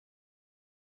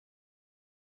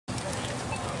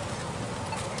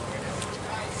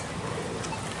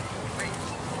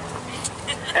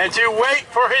and to wait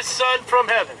for his Son from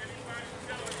heaven,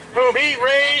 whom he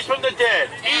raised from the dead,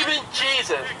 even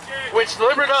Jesus, which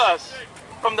delivered us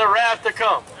from the wrath to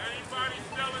come.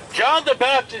 John the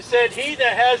Baptist said, he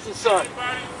that has the Son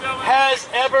has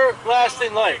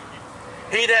everlasting life.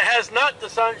 He that has not the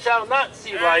Son shall not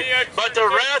see life, but the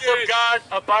wrath of God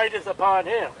abideth upon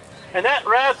him. And that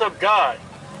wrath of God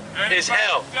is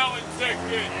hell.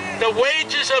 The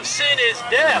wages of sin is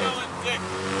death.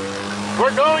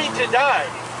 We're going to die.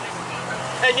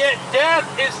 And yet death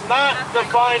is not the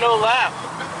final lap.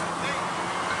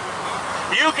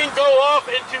 You can go off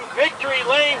into victory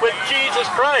lane with Jesus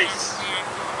Christ,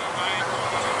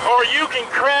 or you can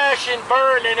crash and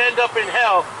burn and end up in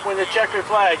hell when the checkered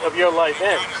flag of your life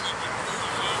ends.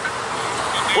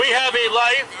 We have a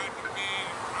life,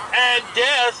 and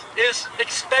death is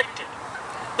expected.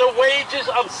 The wages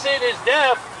of sin is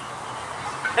death.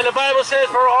 And the Bible says,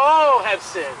 for all have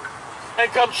sinned and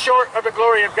come short of the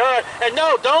glory of God. And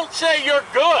no, don't say you're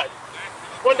good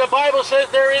when the Bible says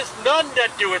there is none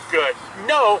that doeth good.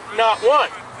 No, not one.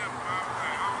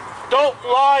 Don't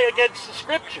lie against the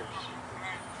Scriptures.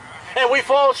 And we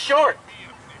fall short.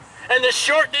 And the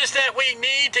shortness that we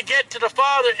need to get to the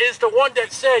Father is the one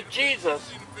that said,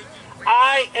 Jesus,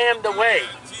 I am the way,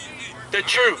 the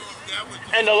truth,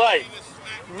 and the life.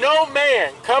 No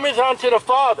man cometh unto the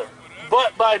Father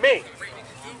but by me.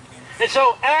 And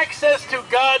so access to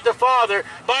God the Father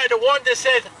by the one that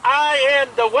says, I am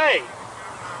the way.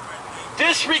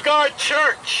 Disregard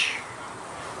church.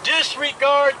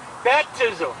 Disregard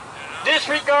baptism.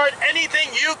 Disregard anything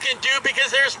you can do,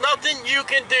 because there's nothing you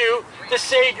can do to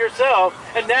save yourself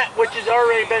and that which has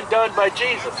already been done by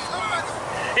Jesus.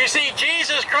 You see,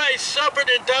 Jesus Christ suffered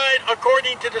and died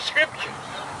according to the Scriptures.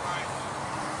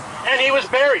 And he was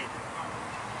buried.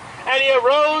 And he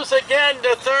arose again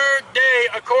the third day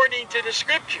according to the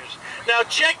Scriptures. Now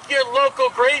check your local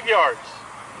graveyards.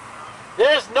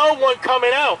 There's no one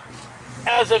coming out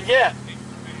as of yet.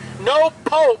 No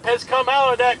pope has come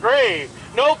out of that grave.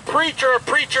 No preacher or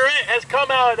preacherette has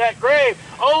come out of that grave.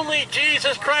 Only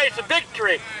Jesus Christ,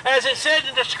 victory, as it said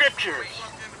in the Scriptures.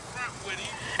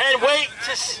 And wait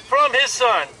from his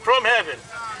Son from heaven,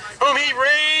 whom he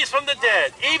raised from the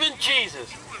dead, even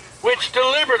Jesus, which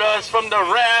delivered us from the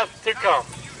wrath to come.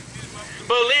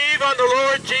 Believe on the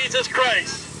Lord Jesus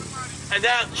Christ, and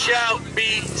thou shalt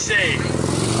be saved.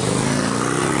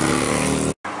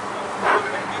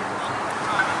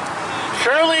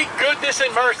 Surely goodness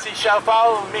and mercy shall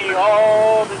follow me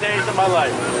all the days of my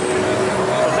life,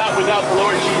 but not without the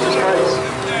Lord Jesus Christ.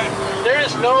 There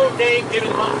is no name given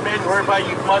among men whereby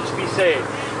you must be saved.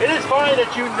 It is fine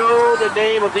that you know the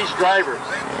name of these drivers,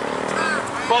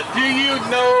 but do you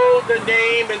know the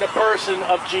name and the person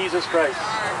of Jesus Christ?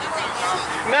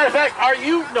 Matter of fact, are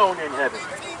you known in heaven?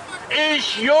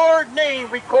 Is your name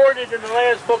recorded in the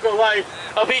Lamb's Book of Life,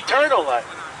 of eternal life?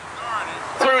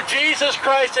 Through Jesus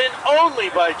Christ and only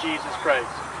by Jesus Christ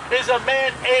is a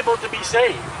man able to be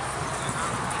saved.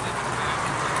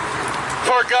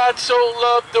 For God so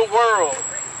loved the world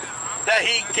that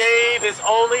he gave his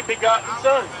only begotten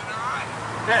Son,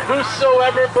 that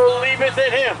whosoever believeth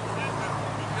in him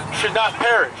should not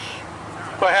perish,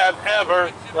 but have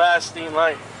everlasting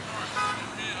life.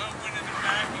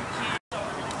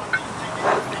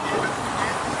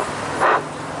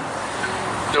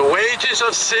 The wages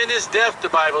of sin is death, the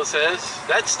Bible says.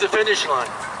 That's the finish line.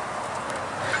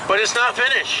 But it's not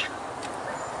finished.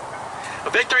 A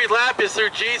victory lap is through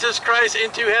Jesus Christ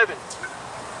into heaven.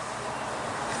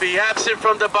 Be absent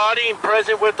from the body and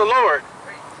present with the Lord.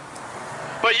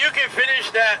 But you can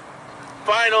finish that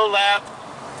final lap,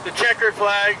 the checkered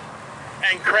flag,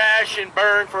 and crash and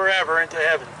burn forever into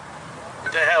heaven,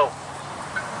 into hell.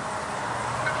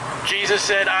 Jesus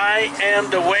said, I am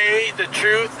the way, the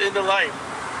truth, and the life.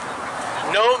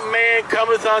 No man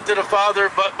cometh unto the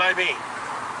Father but by me.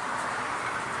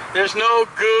 There's no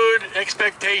good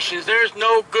expectations. There's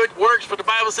no good works, for the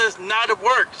Bible says not of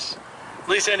works,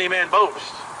 lest any man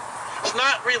boast. It's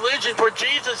not religion, for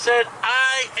Jesus said,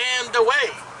 I am the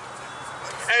way.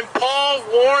 And Paul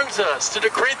warns us to the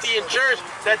Corinthian church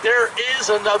that there is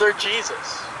another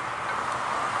Jesus.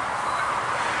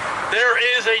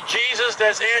 There is a Jesus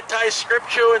that's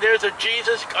anti-scriptural, and there's a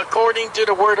Jesus according to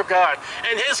the Word of God.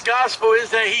 And his gospel is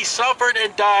that he suffered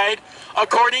and died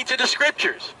according to the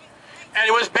Scriptures. And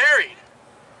he was buried.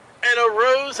 And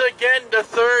arose again the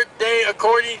third day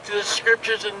according to the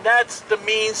Scriptures, and that's the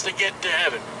means to get to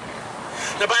heaven.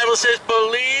 The Bible says,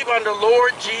 believe on the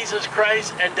Lord Jesus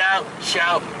Christ, and thou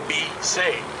shalt be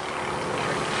saved.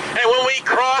 And when we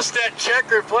cross that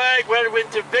checkered flag, whether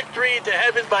into victory, into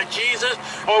heaven by Jesus,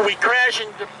 or we crash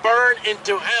and burn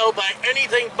into hell by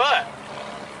anything but,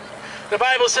 The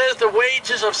Bible says the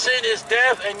wages of sin is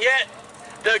death, and yet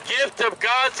the gift of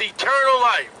God's eternal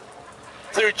life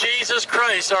through Jesus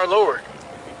Christ our Lord.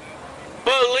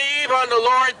 Believe on the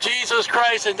Lord Jesus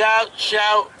Christ, and thou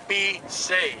shalt be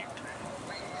saved.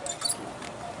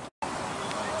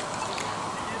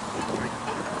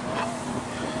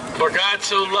 For God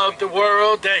so loved the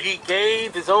world that he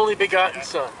gave his only begotten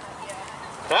Son.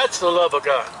 That's the love of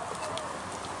God.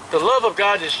 The love of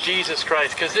God is Jesus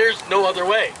Christ, because there's no other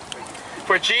way.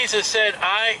 For Jesus said,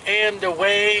 I am the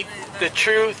way, the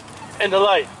truth, and the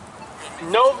life.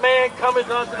 No man cometh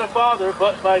unto the Father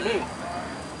but by me.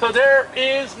 So there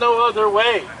is no other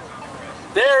way.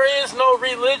 There is no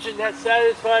religion that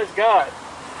satisfies God.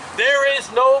 There is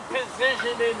no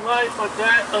position in life but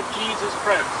that of Jesus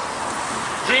Christ.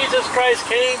 Jesus Christ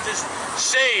came to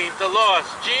save the lost.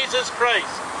 Jesus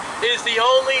Christ is the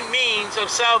only means of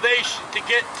salvation to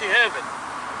get to heaven.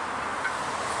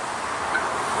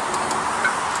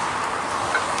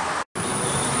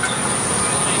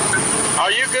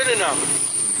 Are you good enough?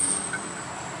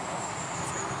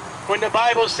 When the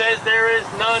Bible says there is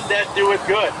none that doeth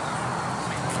good.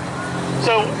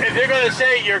 So if you're going to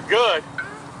say you're good,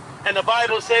 and the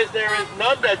Bible says there is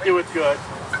none that doeth good,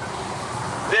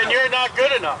 then you're not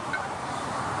good enough.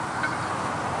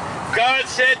 God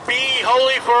said, be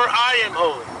holy for I am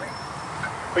holy.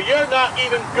 But you're not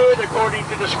even good according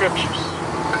to the scriptures.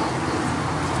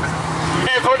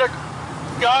 And for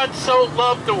God so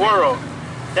loved the world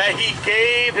that he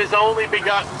gave his only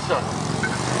begotten Son,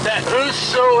 that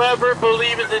whosoever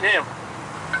believeth in him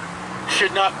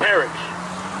should not perish,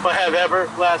 but have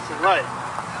everlasting life.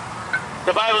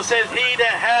 The Bible says, he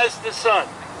that has the Son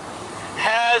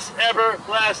has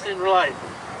everlasting life.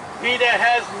 He that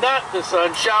has not the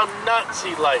Son shall not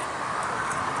see life,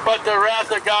 but the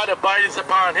wrath of God abideth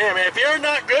upon him. And if you're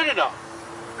not good enough,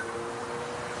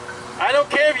 I don't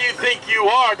care if you think you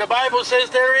are, the Bible says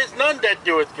there is none that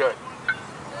doeth good.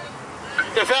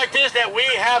 The fact is that we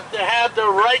have to have the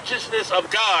righteousness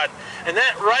of God, and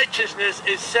that righteousness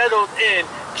is settled in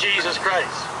Jesus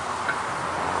Christ.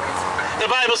 The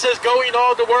Bible says, go in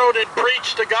all the world and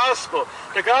preach the gospel.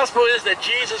 The gospel is that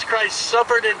Jesus Christ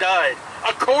suffered and died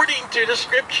according to the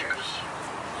scriptures,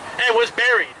 and was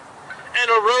buried, and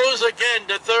arose again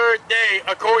the third day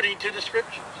according to the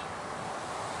scriptures.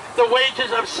 The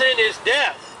wages of sin is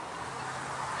death.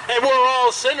 And we're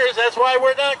all sinners, that's why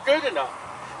we're not good enough.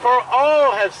 For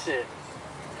all have sinned.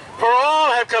 For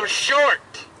all have come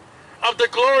short of the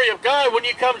glory of God. When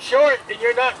you come short and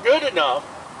you're not good enough,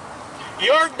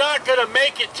 you're not going to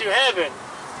make it to heaven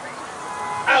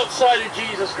outside of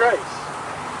Jesus Christ.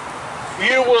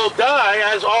 You will die,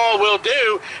 as all will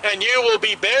do, and you will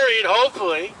be buried,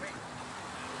 hopefully.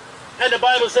 And the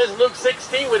Bible says in Luke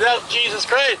 16, without Jesus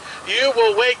Christ, you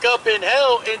will wake up in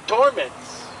hell in torments.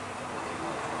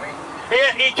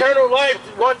 And eternal life,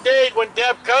 one day when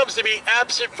death comes, to be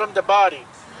absent from the body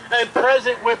and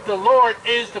present with the Lord,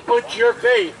 is to put your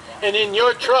faith and in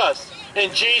your trust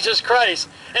in Jesus Christ,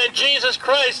 and Jesus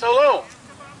Christ alone.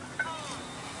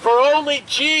 For only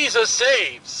Jesus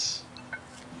saves.